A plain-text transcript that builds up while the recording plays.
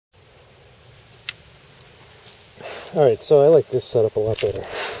Alright, so I like this setup a lot better.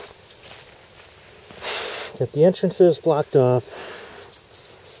 Got the entrances blocked off.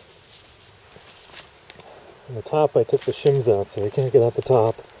 On the top I took the shims out so they can't get out the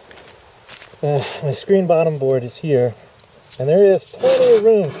top. My screen bottom board is here. And there is plenty of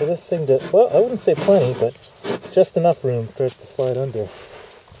room for this thing to, well, I wouldn't say plenty, but just enough room for it to slide under.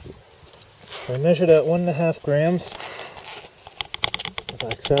 So I measured out 1.5 grams of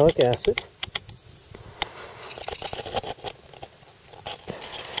oxalic acid.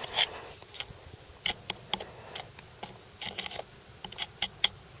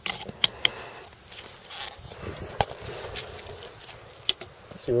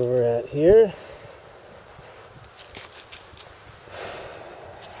 Let's see where we're at here.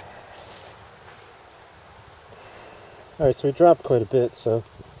 Alright, so we dropped quite a bit, so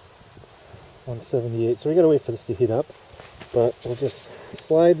 178. So we gotta wait for this to heat up, but we'll just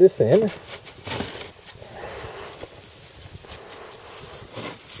slide this in. A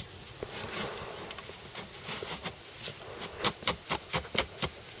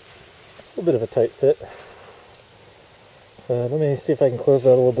little bit of a tight fit. Let me see if I can close out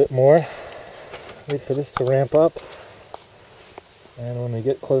a little bit more. Wait for this to ramp up, and when we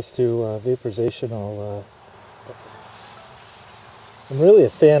get close to vaporization, I'm really a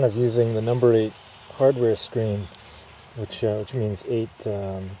fan of using the number 8 hardware screen, which means 8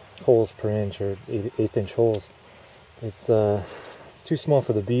 holes per inch, or 1/8 inch holes. It's too small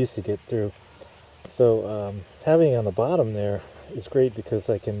for the bees to get through. So having it on the bottom there is great because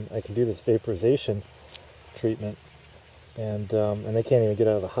I can do this vaporization treatment, and they can't even get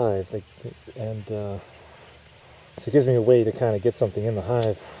out of the hive. So it gives me a way to kind of get something in the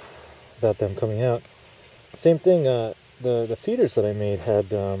hive without them coming out. Same thing. The feeders that I made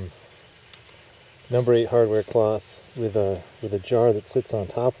had number 8 hardware cloth with a jar that sits on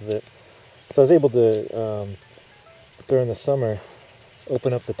top of it. So I was able to during the summer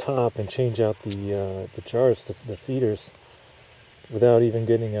open up the top and change out the jars to the feeders without even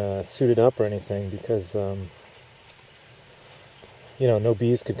getting suited up or anything, because you know, no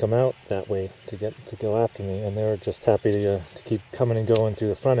bees could come out that way to go after me, and they were just happy to keep coming and going through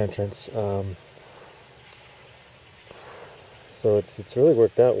the front entrance. So it's really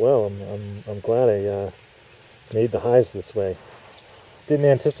worked out well. I'm glad I made the hives this way. Didn't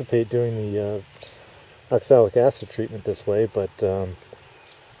anticipate doing the oxalic acid treatment this way, but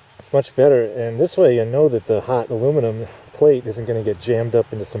it's much better. And this way you know that the hot aluminum plate isn't going to get jammed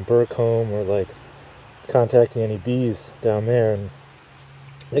up into some burr comb or like contacting any bees down there, and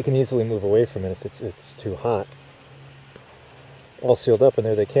they can easily move away from it if it's too hot. All sealed up in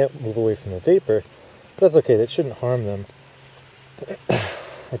there, they can't move away from the vapor. That's okay, that shouldn't harm them.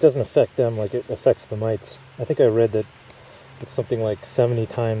 It doesn't affect them like it affects the mites. I think I read that it's something like 70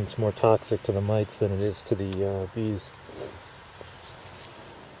 times more toxic to the mites than it is to the bees.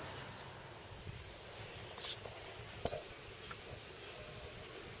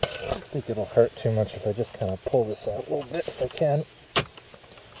 I don't think it'll hurt too much if I just kind of pull this out a little bit if I can.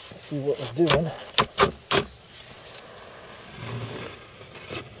 See what we're doing.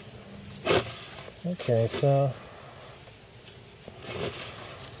 Okay, so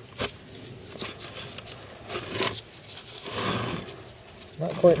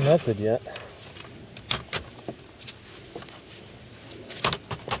not quite melted yet.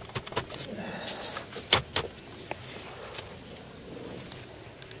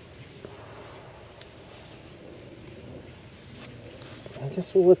 I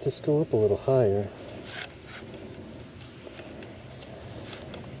guess we'll let this go up a little higher.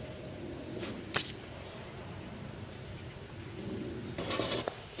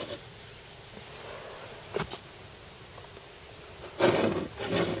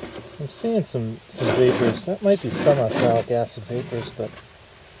 I'm seeing some vapors. That might be some oxalic acid vapors, but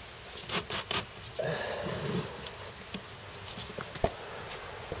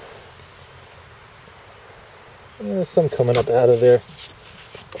there's some coming up out of there.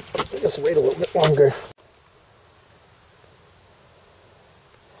 Just wait a little bit longer.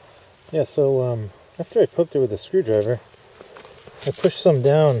 Yeah, so after I poked it with a screwdriver, I pushed some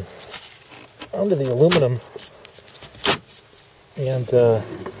down onto the aluminum, and oh,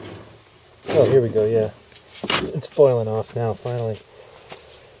 here we go. Yeah, it's boiling off now. Finally,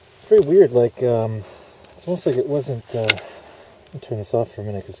 very weird. Like it's almost like it wasn't. Let me turn this off for a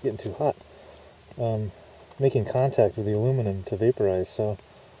minute because it's getting too hot. Making contact with the aluminum to vaporize. So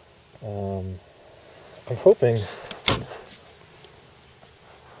I'm hoping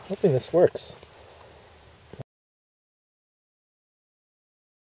this works.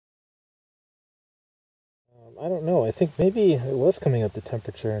 I don't know. I think maybe it was coming up to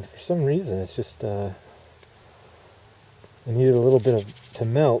temperature, and for some reason it's just It needed a little bit to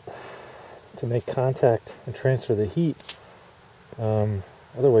melt to make contact and transfer the heat.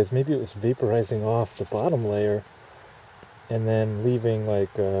 Otherwise, maybe it was vaporizing off the bottom layer and then leaving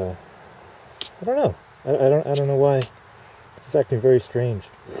like I don't know. I don't know why. It's acting very strange.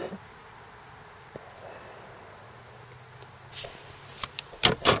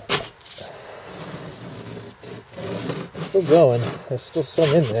 Still going. There's still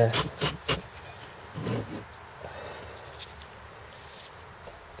some in there.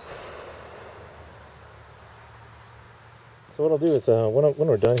 So what I'll do is when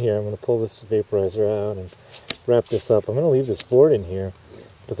we're done here, I'm going to pull this vaporizer out and wrap this up. I'm going to leave this board in here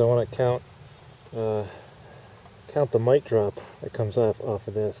because I want to count the mite drop that comes off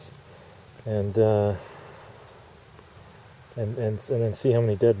of this, and then see how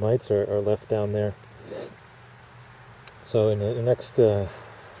many dead mites are left down there. So in the next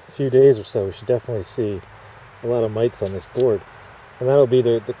few days or so, we should definitely see a lot of mites on this board, and that'll be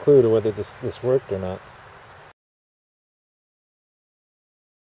the clue to whether this worked or not.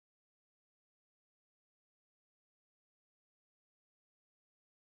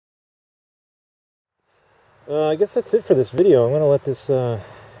 I guess that's it for this video. I'm going to let this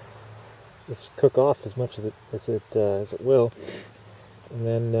cook off as much as it will, and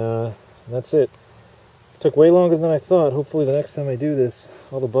then that's it. Took way longer than I thought. Hopefully the next time I do this,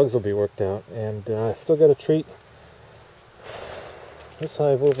 all the bugs will be worked out. And I still got to treat this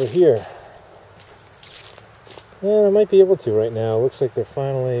hive over here. Yeah, I might be able to right now. Looks like they're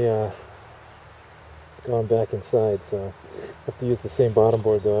finally gone back inside. So I have to use the same bottom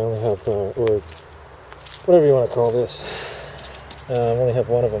board though. I only have, or whatever you want to call this. I only have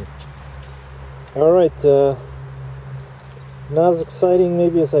one of them. Alright, not as exciting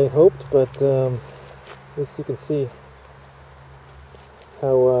maybe as I hoped, but at least you can see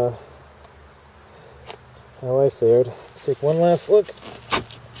how I fared. Let's take one last look.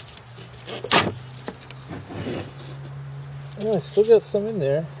 Oh, I still got some in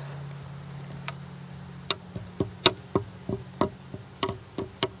there.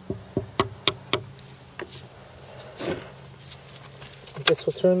 I guess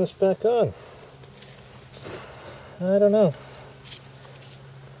we'll turn this back on. I don't know.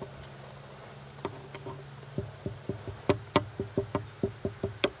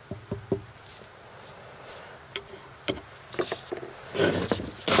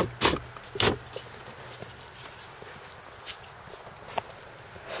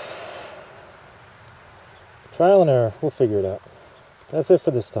 Trial and error. We'll figure it out. That's it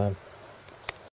for this time.